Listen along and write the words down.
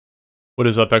What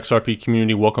is up, XRP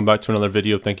community? Welcome back to another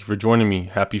video. Thank you for joining me.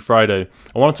 Happy Friday.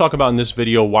 I want to talk about in this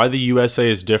video why the USA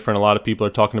is different. A lot of people are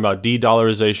talking about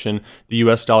de-dollarization, the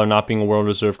US dollar not being a world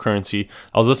reserve currency.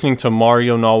 I was listening to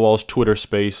Mario Nawal's Twitter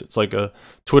space. It's like a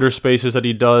Twitter spaces that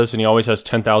he does, and he always has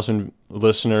 10,000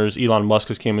 listeners. Elon Musk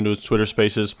has came into his Twitter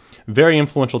spaces. Very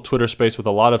influential Twitter space with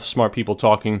a lot of smart people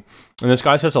talking. And this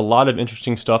guy says a lot of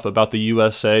interesting stuff about the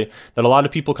USA that a lot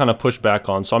of people kind of push back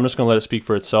on. So I'm just going to let it speak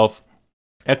for itself.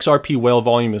 XRP whale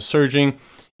volume is surging.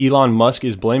 Elon Musk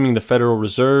is blaming the Federal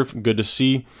Reserve. Good to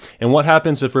see. And what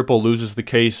happens if Ripple loses the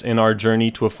case in our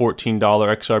journey to a $14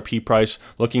 XRP price,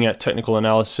 looking at technical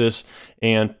analysis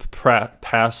and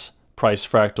past price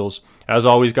fractals. As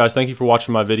always, guys, thank you for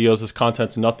watching my videos. This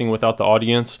content's nothing without the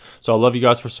audience. So I love you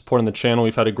guys for supporting the channel.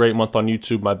 We've had a great month on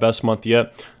YouTube, my best month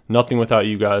yet. Nothing without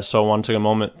you guys. So I want to take a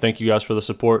moment. Thank you guys for the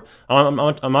support. I'm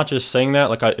not just saying that.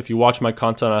 Like, if you watch my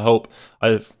content, I hope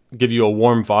I give you a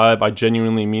warm vibe. I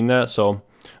genuinely mean that. So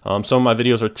some of my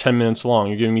videos are 10 minutes long.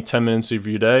 You're giving me 10 minutes of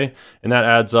your day, and that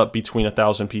adds up between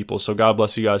 1,000 people. So God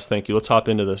bless you guys. Thank you. Let's hop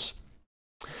into this.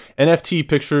 NFT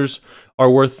pictures are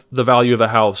worth the value of a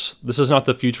house. This is not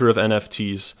the future of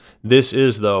NFTs. This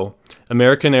is, though.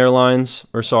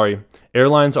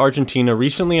 Airlines Argentina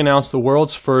recently announced the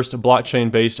world's first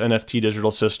blockchain-based NFT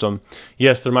digital system.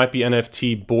 Yes, there might be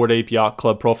NFT Bored Ape Yacht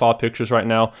Club profile pictures right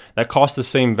now that cost the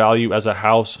same value as a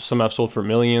house. Some have sold for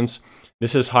millions.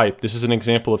 This is hype. This is an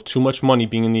example of too much money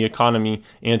being in the economy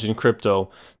and in crypto.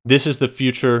 This is the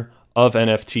future of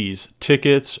NFTs.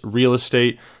 Tickets, real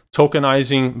estate,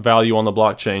 tokenizing value on the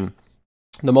blockchain.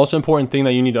 The most important thing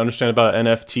that you need to understand about an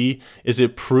NFT is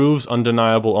it proves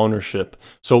undeniable ownership.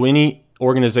 So any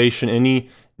organization, any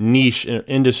niche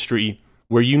industry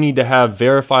where you need to have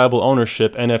verifiable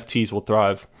ownership, NFTs will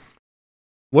thrive.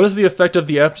 What is the effect of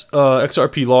the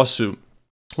XRP lawsuit?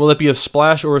 Will it be a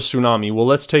splash or a tsunami? Well,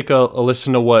 let's take a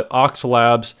listen to what Ox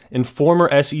Labs and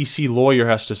former SEC lawyer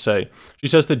has to say. She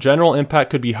says the general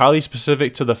impact could be highly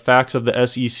specific to the facts of the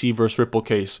SEC versus Ripple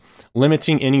case,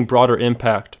 limiting any broader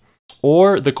impact.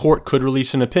 Or the court could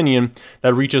release an opinion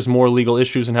that reaches more legal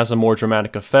issues and has a more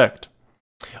dramatic effect.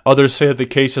 Others say that the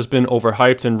case has been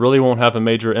overhyped and really won't have a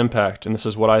major impact, and this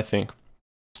is what I think.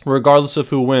 Regardless of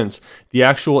who wins, the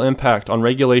actual impact on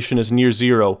regulation is near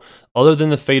zero, other than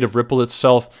the fate of Ripple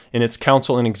itself and its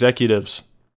counsel and executives.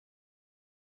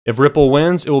 If Ripple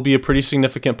wins, it will be a pretty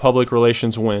significant public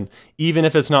relations win, even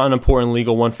if it's not an important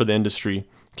legal one for the industry.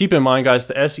 Keep in mind, guys,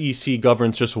 the SEC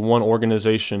governs just one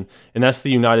organization, and that's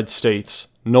the United States.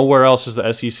 Nowhere else does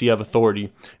the SEC have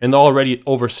authority, and they're already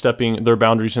overstepping their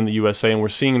boundaries in the USA, and we're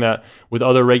seeing that with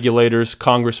other regulators,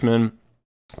 congressmen,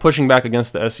 pushing back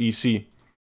against the SEC.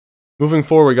 Moving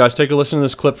forward, guys, take a listen to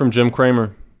this clip from Jim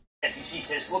Cramer. SEC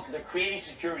says, look, they're creating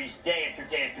securities day after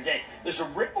day after day. There's a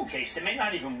Ripple case. They may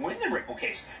not even win the Ripple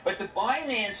case, but the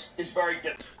Binance is very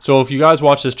different. So if you guys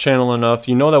watch this channel enough,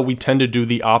 you know that we tend to do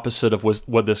the opposite of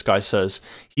what this guy says.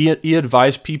 He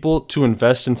advised people to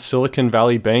invest in Silicon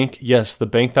Valley Bank. Yes, the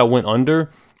bank that went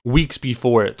under weeks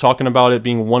before it, talking about it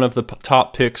being one of the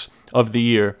top picks of the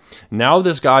year. Now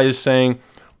this guy is saying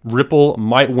Ripple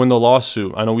might win the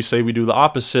lawsuit. I know we say we do the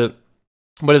opposite,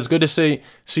 but it's good to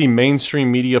see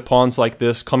mainstream media pawns like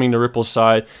this coming to Ripple's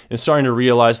side and starting to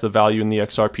realize the value in the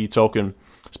XRP token.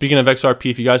 Speaking of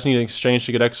XRP, if you guys need an exchange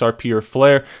to get XRP or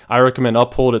Flare, I recommend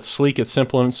Uphold. It's sleek, it's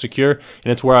simple, and secure,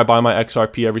 and it's where I buy my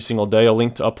XRP every single day. I'll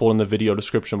link to Uphold in the video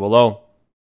description below.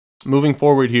 Moving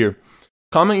forward here,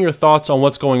 comment your thoughts on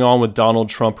what's going on with Donald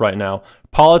Trump right now.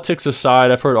 Politics aside,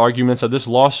 I've heard arguments that this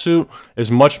lawsuit is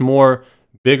much more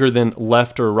bigger than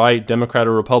left or right, Democrat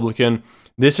or Republican.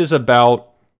 This is about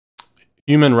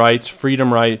human rights,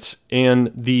 freedom rights,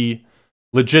 and the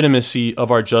legitimacy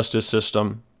of our justice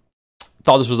system.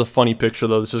 Thought this was a funny picture,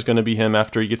 though. This is going to be him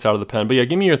after he gets out of the pen. But yeah,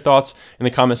 give me your thoughts in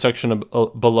the comment section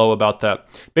below about that.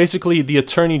 Basically, the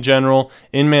Attorney General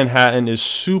in Manhattan is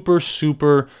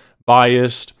super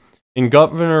biased, and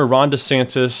Governor Ron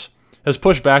DeSantis has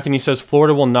pushed back, and he says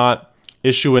Florida will not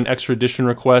issue an extradition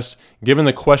request given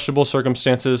the questionable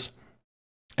circumstances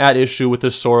at issue with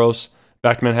this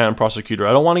Soros-backed Manhattan prosecutor.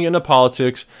 I don't want to get into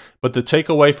politics, but the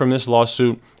takeaway from this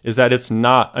lawsuit is that it's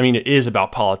not, I mean, it is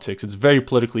about politics. It's very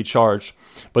politically charged,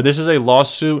 but this is a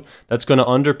lawsuit that's going to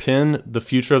underpin the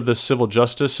future of the civil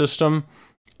justice system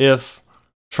if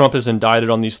Trump is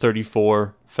indicted on these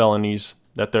 34 felonies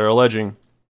that they're alleging.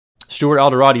 Stuart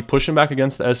Alderati pushing back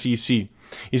against the SEC.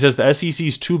 He says the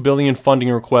SEC's $2 billion funding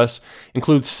request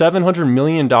includes $700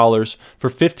 million for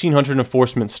 1,500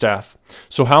 enforcement staff.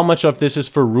 So how much of this is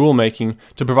for rulemaking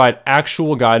to provide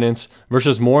actual guidance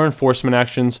versus more enforcement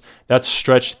actions that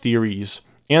stretch theories?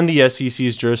 and the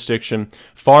SEC's jurisdiction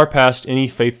far past any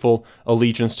faithful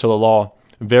allegiance to the law.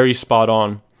 Very spot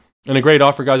on. And a great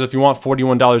offer, guys. If you want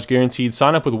 $41 guaranteed,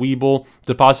 sign up with Webull,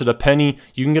 deposit a penny.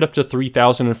 You can get up to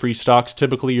 $3,000 in free stocks.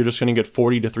 Typically, you're just going to get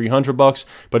 $40 to $300,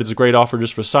 but it's a great offer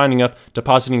just for signing up,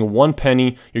 depositing 1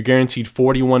 penny. You're guaranteed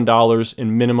 $41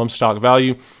 in minimum stock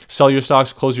value. Sell your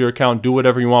stocks, close your account, do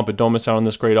whatever you want, but don't miss out on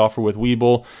this great offer with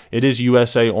Webull. It is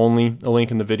USA only. A link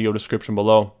in the video description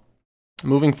below.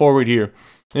 Moving forward here.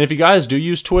 And if you guys do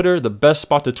use Twitter, the best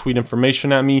spot to tweet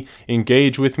information at me,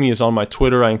 engage with me, is on my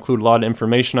Twitter. I include a lot of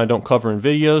information I don't cover in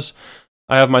videos.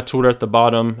 I have my Twitter at the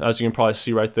bottom, as you can probably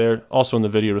see right there, also in the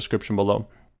video description below.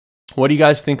 What do you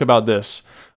guys think about this?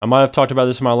 I might have talked about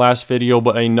this in my last video,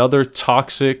 but another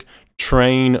toxic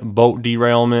train boat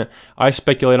derailment. I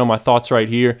speculate on my thoughts right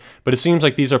here, but it seems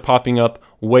like these are popping up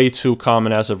way too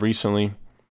common as of recently.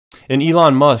 And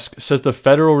Elon Musk says the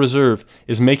Federal Reserve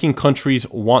is making countries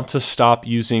want to stop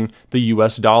using the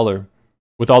US dollar.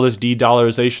 With all this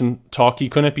de-dollarization talk, he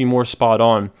couldn't be more spot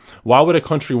on. Why would a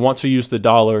country want to use the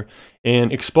dollar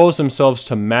and expose themselves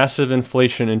to massive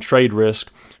inflation and trade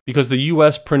risk? Because the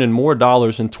US printed more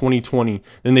dollars in 2020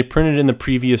 than they printed in the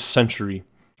previous century.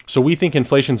 So we think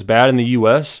inflation's bad in the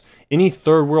US. Any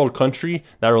third world country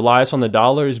that relies on the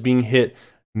dollar is being hit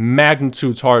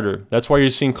magnitudes harder. That's why you're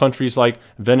seeing countries like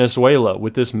Venezuela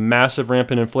with this massive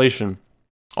rampant inflation.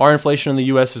 Our inflation in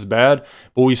the US is bad,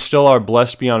 but we still are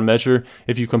blessed beyond measure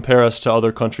if you compare us to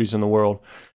other countries in the world.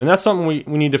 And that's something we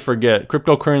need to forget.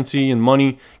 Cryptocurrency and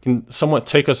money can somewhat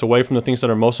take us away from the things that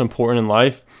are most important in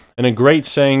life. And a great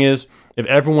saying is, if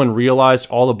everyone realized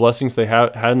all the blessings they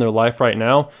had in their life right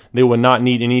now, they would not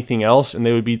need anything else and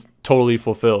they would be totally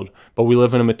fulfilled. But we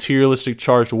live in a materialistic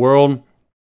charged world.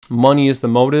 Money is the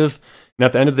motive. And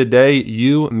at the end of the day,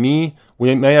 you, me,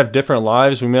 we may have different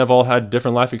lives. We may have all had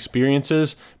different life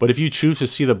experiences. But if you choose to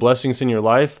see the blessings in your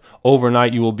life,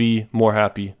 overnight you will be more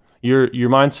happy. Your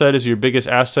mindset is your biggest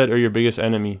asset or your biggest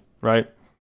enemy, right?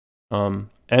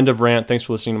 End of rant. Thanks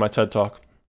for listening to my TED Talk.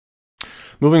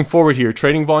 Moving forward here,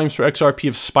 trading volumes for XRP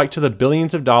have spiked to the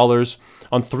billions of dollars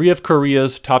on 3 of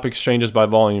Korea's top exchanges by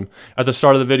volume. At the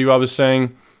start of the video, I was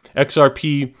saying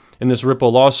XRP in this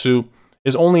Ripple lawsuit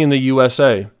is only in the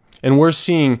USA. And we're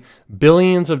seeing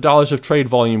billions of dollars of trade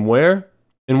volume where?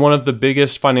 In one of the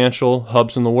biggest financial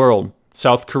hubs in the world,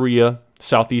 South Korea,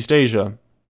 Southeast Asia.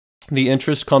 The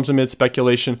interest comes amid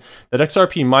speculation that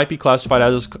XRP might be classified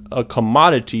as a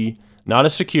commodity, not a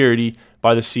security,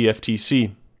 by the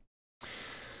CFTC.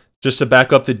 Just to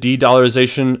back up the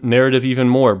de-dollarization narrative even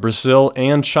more, Brazil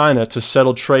and China to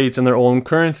settle trades in their own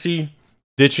currency,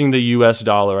 ditching the US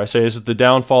dollar. I say this is the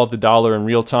downfall of the dollar in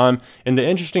real time. And the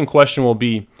interesting question will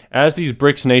be, as these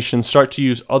BRICS nations start to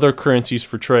use other currencies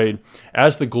for trade,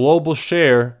 as the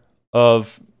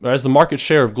market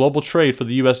share of global trade for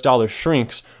the US dollar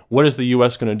shrinks, what is the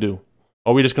US going to do?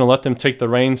 Are we just going to let them take the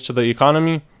reins to the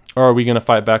economy, or are we going to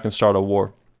fight back and start a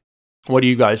war? What do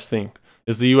you guys think?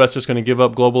 Is the US just going to give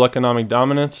up global economic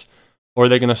dominance, or are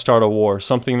they going to start a war?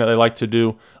 Something that they like to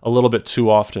do a little bit too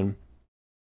often.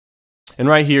 And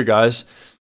right here, guys,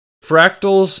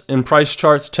 fractals and price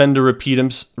charts tend to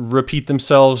repeat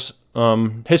themselves.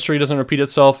 History doesn't repeat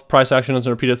itself. Price action doesn't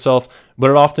repeat itself,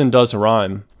 but it often does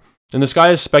rhyme. And this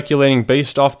guy is speculating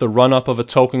based off the run-up of a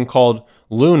token called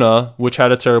Luna, which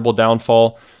had a terrible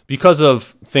downfall because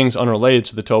of things unrelated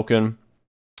to the token.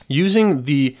 Using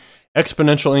the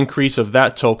exponential increase of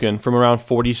that token from around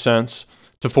 40 cents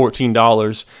to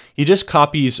 $14, he just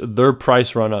copies their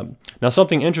price run-up. Now,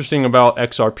 something interesting about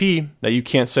XRP that you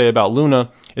can't say about Luna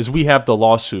is we have the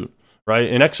lawsuit, right?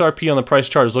 And XRP on the price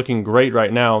chart is looking great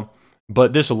right now,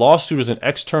 but this lawsuit is an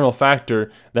external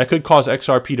factor that could cause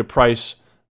XRP to price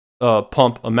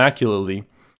pump immaculately.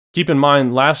 Keep in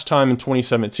mind, last time in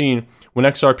 2017, when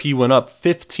XRP went up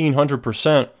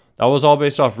 1,500%, that was all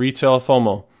based off retail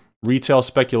FOMO, retail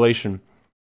speculation.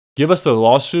 Give us the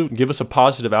lawsuit, give us a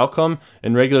positive outcome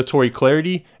and regulatory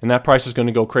clarity, and that price is going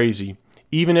to go crazy.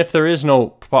 Even if there is no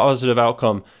positive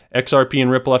outcome, XRP and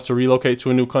Ripple have to relocate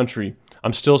to a new country.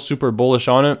 I'm still super bullish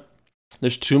on it.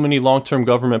 There's too many long-term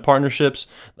government partnerships.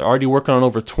 They're already working on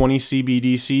over 20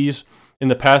 CBDCs. In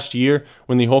the past year,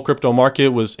 when the whole crypto market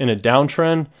was in a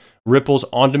downtrend, Ripple's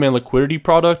on-demand liquidity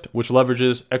product, which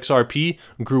leverages XRP,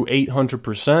 grew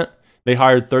 800%. They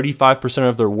hired 35%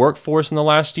 of their workforce in the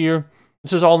last year.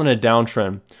 This is all in a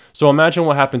downtrend. So imagine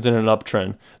what happens in an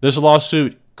uptrend. This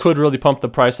lawsuit could really pump the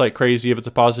price like crazy if it's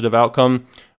a positive outcome,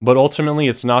 but ultimately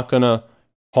it's not going to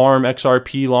harm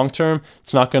XRP long-term.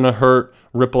 It's not going to hurt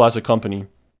Ripple as a company.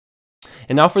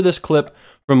 And now for this clip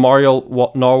from Mario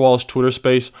Narwhal's Twitter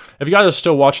space. If you guys are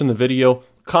still watching the video,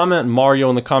 comment Mario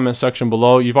in the comment section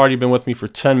below. You've already been with me for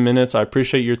 10 minutes. I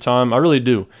appreciate your time. I really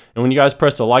do. And when you guys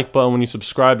press the like button, when you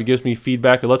subscribe, it gives me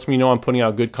feedback. It lets me know I'm putting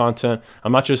out good content.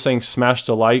 I'm not just saying smash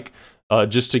the like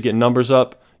just to get numbers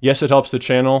up. Yes, it helps the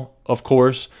channel, of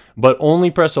course, but only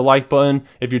press the like button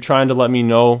if you're trying to let me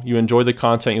know you enjoy the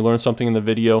content, you learned something in the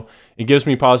video. It gives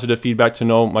me positive feedback to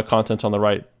know my content's on the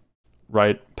right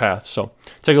path. So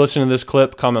take a listen to this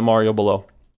clip, comment Mario below.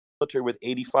 Military with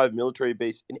 85 military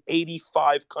bases in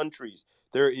 85 countries.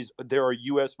 There are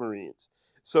U.S. Marines.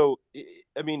 So,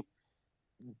 I mean,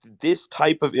 this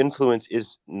type of influence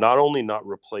is not only not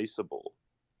replaceable,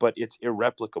 but it's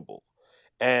irreplicable.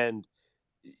 And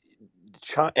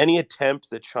any attempt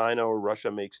that China or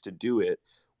Russia makes to do it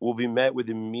will be met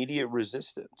with immediate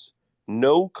resistance.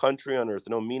 No country on earth,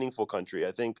 no meaningful country.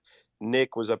 I think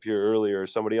Nick was up here earlier,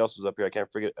 somebody else was up here.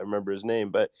 I remember his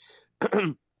name, but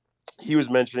he was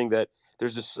mentioning that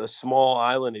there's a small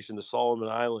island nation, the Solomon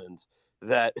Islands,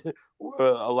 that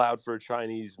allowed for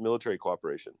Chinese military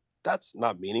cooperation. That's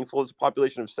not meaningful. It's a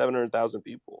population of 700,000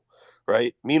 people,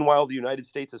 right? Meanwhile, the United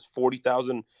States has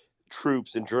 40,000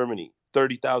 troops in Germany,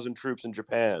 30,000 troops in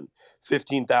Japan,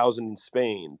 15,000 in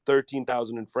Spain,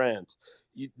 13,000 in France.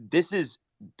 This is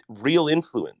real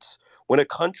influence. When a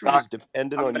country is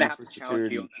dependent on you for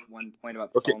security, you on that one point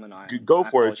about Solomon Islands. Go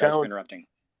for it. Challenge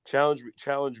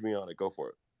me on it. Go for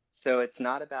it. So it's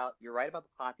not about, you're right about the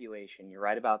population, you're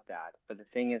right about that. But the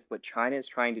thing is, what China is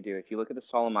trying to do, if you look at the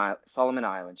Solomon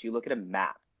Islands, you look at a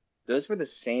map, those were the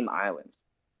same islands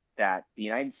that the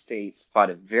United States fought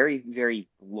a very, very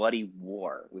bloody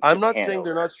war with I'm Japan not saying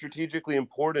they're not strategically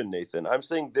important, Nathan. I'm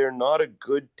saying they're not a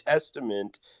good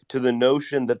testament to the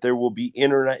notion that there will be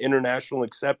international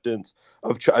acceptance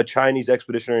of a Chinese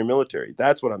expeditionary military.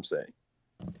 That's what I'm saying.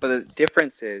 But the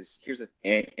difference is,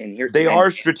 they are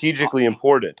strategically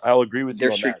important. I'll agree with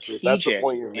you on that. So if that's the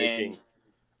point you're making.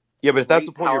 Yeah, but if that's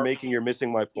the point you're making, you're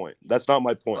missing my point. That's not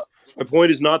my point. My point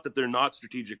is not that they're not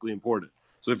strategically important.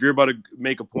 So if you're about to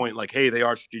make a point like, hey, they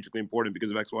are strategically important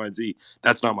because of X, Y, and Z,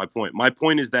 that's not my point. My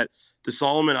point is that the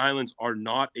Solomon Islands are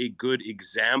not a good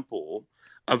example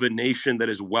of a nation that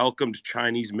has welcomed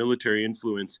Chinese military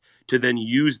influence to then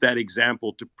use that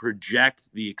example to project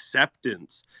the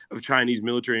acceptance of Chinese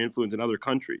military influence in other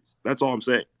countries. That's all I'm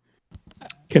saying.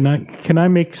 Can I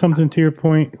make something to your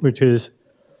point, which is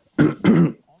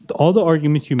all the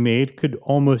arguments you made could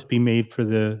almost be made for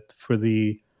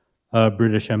the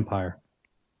British Empire,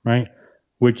 right?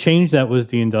 What changed that was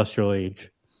the industrial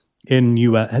age in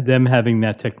US, them having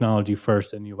that technology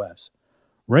first in the US.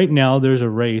 Right now, there's a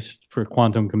race for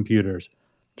quantum computers.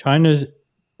 China's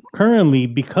currently,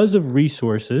 because of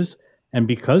resources and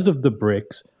because of the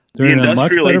BRICS, they're in a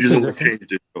much better position. What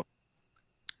changed it.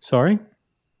 Sorry?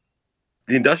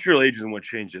 The industrial age isn't what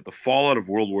changed it. The fallout of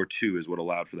World War II is what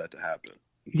allowed for that to happen.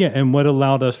 Yeah, and what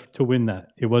allowed us to win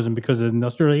that? It wasn't because of the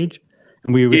industrial age?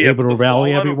 And we were able to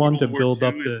rally everyone to build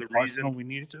up the arsenal we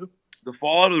needed to? The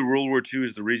fallout of the World War II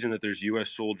is the reason that there's U.S.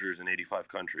 soldiers in 85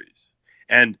 countries.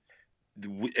 And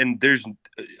there's,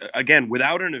 again,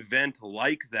 without an event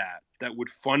like that would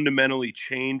fundamentally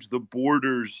change the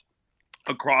borders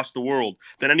across the world,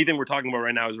 then anything we're talking about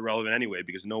right now is irrelevant anyway,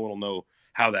 because no one will know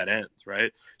how that ends,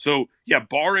 right? So yeah,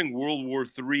 barring World War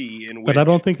III, but I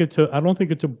don't think it's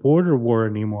a border war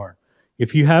anymore.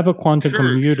 If you have a quantum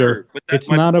computer, it's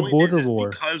not a border war.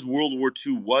 Because World War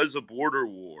II was a border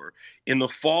war, in the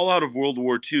fallout of World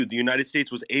War II, the United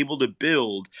States was able to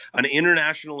build an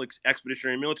international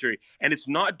expeditionary military. And it's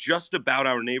not just about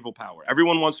our naval power.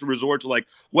 Everyone wants to resort to like,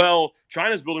 well,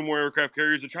 China's building more aircraft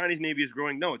carriers, the Chinese Navy is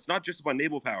growing. No, it's not just about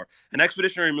naval power. An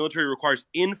expeditionary military requires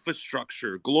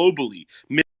infrastructure globally,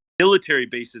 military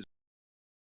bases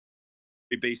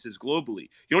globally.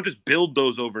 You don't just build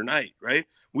those overnight, right?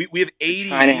 We have 80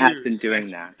 China has been doing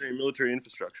that. Military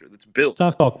infrastructure that's built.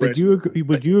 Stop talk. Would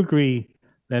you agree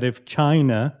that if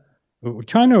China or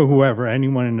whoever,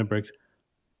 anyone in the BRICS,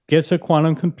 gets a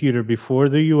quantum computer before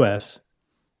the U.S.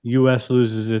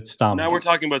 loses its dominance? Now we're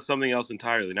talking about something else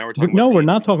entirely. Now we're talking we're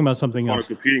not talking about something else.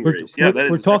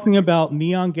 We're talking about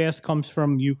neon gas comes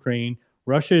from Ukraine.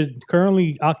 Russia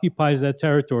currently occupies that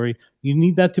territory. You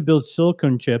need that to build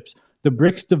silicon chips. The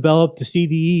BRICS developed the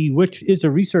CDE, which is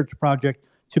a research project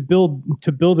to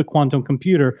build a quantum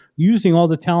computer using all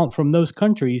the talent from those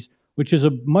countries, which is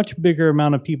a much bigger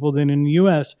amount of people than in the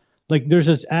U.S. Like, there's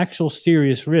this actual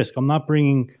serious risk. I'm not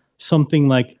bringing something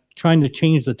like trying to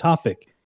change the topic.